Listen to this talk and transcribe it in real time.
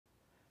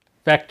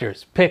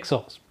Vectors,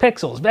 pixels,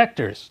 pixels,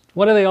 vectors.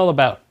 What are they all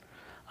about?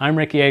 I'm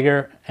Rick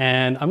Yeager,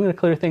 and I'm going to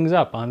clear things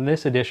up on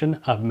this edition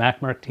of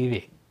MacMark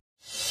TV.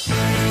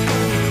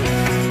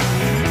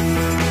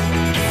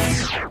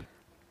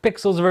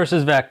 Pixels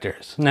versus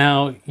vectors.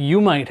 Now,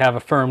 you might have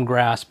a firm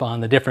grasp on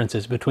the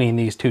differences between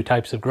these two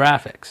types of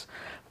graphics,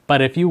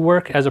 but if you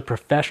work as a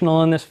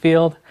professional in this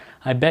field,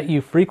 I bet you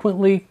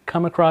frequently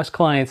come across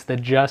clients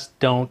that just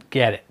don't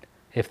get it.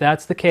 If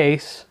that's the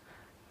case,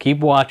 keep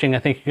watching. I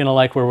think you're going to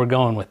like where we're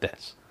going with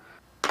this.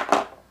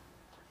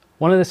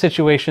 One of the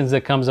situations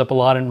that comes up a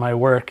lot in my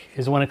work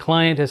is when a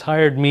client has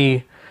hired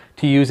me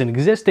to use an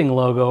existing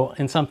logo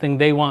in something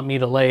they want me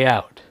to lay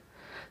out.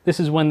 This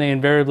is when they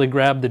invariably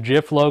grab the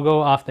Jif logo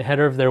off the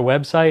header of their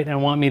website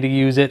and want me to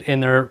use it in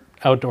their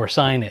outdoor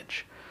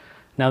signage.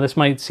 Now, this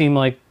might seem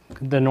like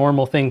the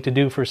normal thing to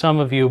do for some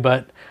of you,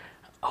 but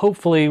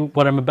hopefully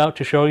what I'm about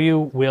to show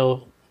you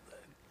will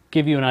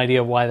give you an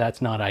idea of why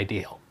that's not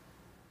ideal.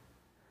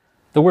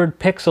 The word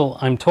pixel,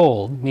 I'm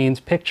told,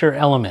 means picture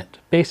element.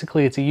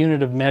 Basically, it's a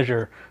unit of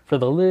measure for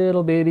the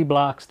little bitty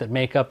blocks that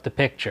make up the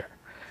picture.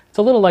 It's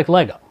a little like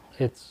Lego.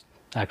 It's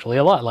actually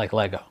a lot like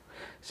Lego.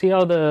 See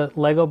how the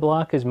Lego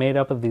block is made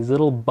up of these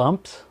little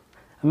bumps?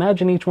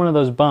 Imagine each one of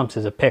those bumps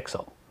is a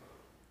pixel.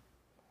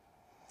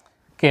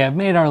 Okay, I've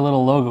made our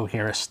little logo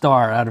here, a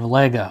star, out of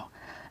Lego,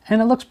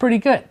 and it looks pretty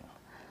good.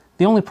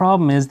 The only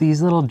problem is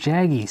these little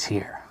jaggies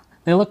here.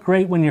 They look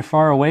great when you're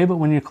far away, but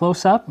when you're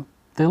close up,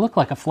 they look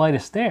like a flight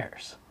of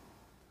stairs.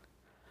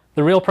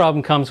 The real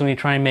problem comes when you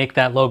try and make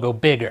that logo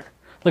bigger.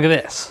 Look at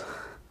this.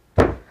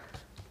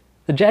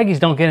 The jaggies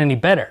don't get any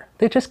better.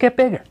 They just get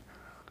bigger.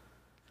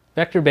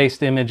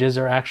 Vector-based images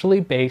are actually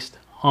based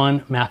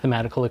on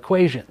mathematical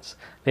equations.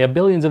 They have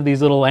billions of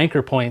these little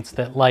anchor points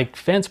that, like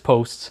fence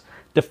posts,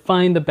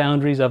 define the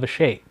boundaries of a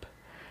shape.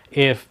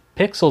 If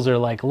pixels are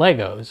like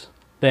Legos,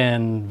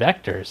 then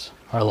vectors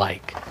are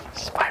like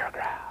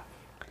spirograph.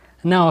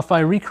 Now, if I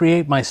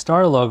recreate my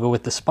star logo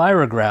with the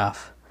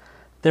spirograph,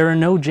 there are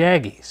no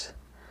jaggies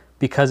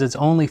because it's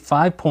only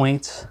 5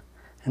 points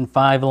and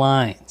 5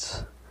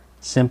 lines.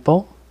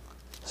 Simple,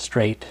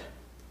 straight,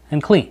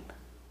 and clean.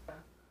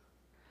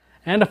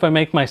 And if I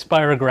make my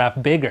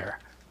spirograph bigger,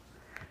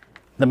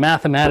 the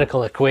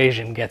mathematical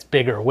equation gets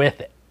bigger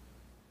with it.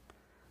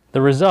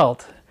 The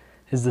result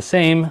is the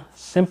same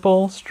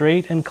simple,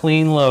 straight, and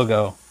clean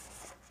logo,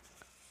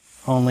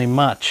 only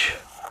much,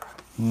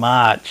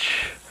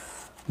 much,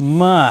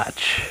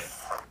 much,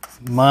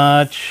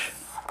 much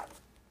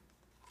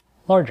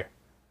larger.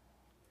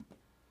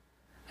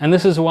 And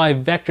this is why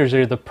vectors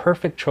are the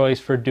perfect choice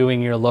for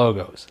doing your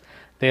logos.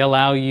 They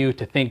allow you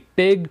to think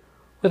big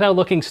without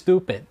looking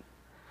stupid.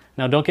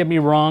 Now, don't get me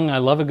wrong, I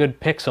love a good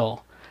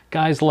pixel.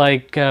 Guys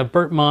like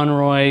Bert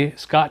Monroy,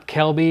 Scott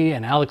Kelby,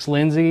 and Alex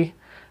Lindsay,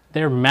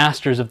 they're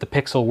masters of the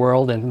pixel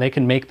world and they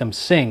can make them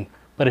sing.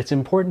 But it's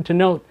important to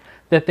note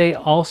that they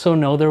also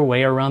know their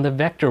way around the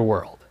vector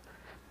world.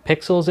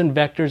 Pixels and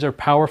vectors are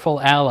powerful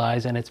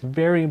allies, and it's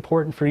very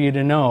important for you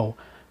to know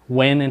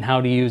when and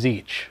how to use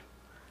each.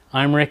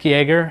 I'm Rick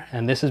Yeager,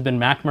 and this has been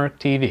MacMark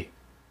TV.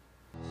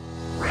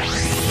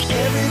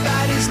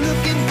 Everybody's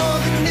looking for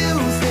the new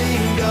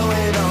thing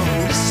going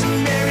on.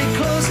 Listen very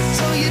close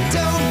so you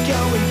don't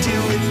go and do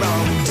it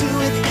wrong. Do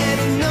it and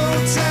in no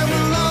time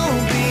we'll all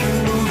be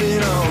moving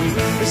on.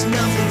 There's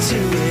nothing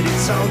to it,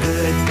 it's all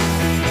good.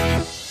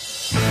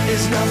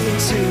 There's nothing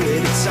to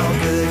it, it's all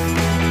good.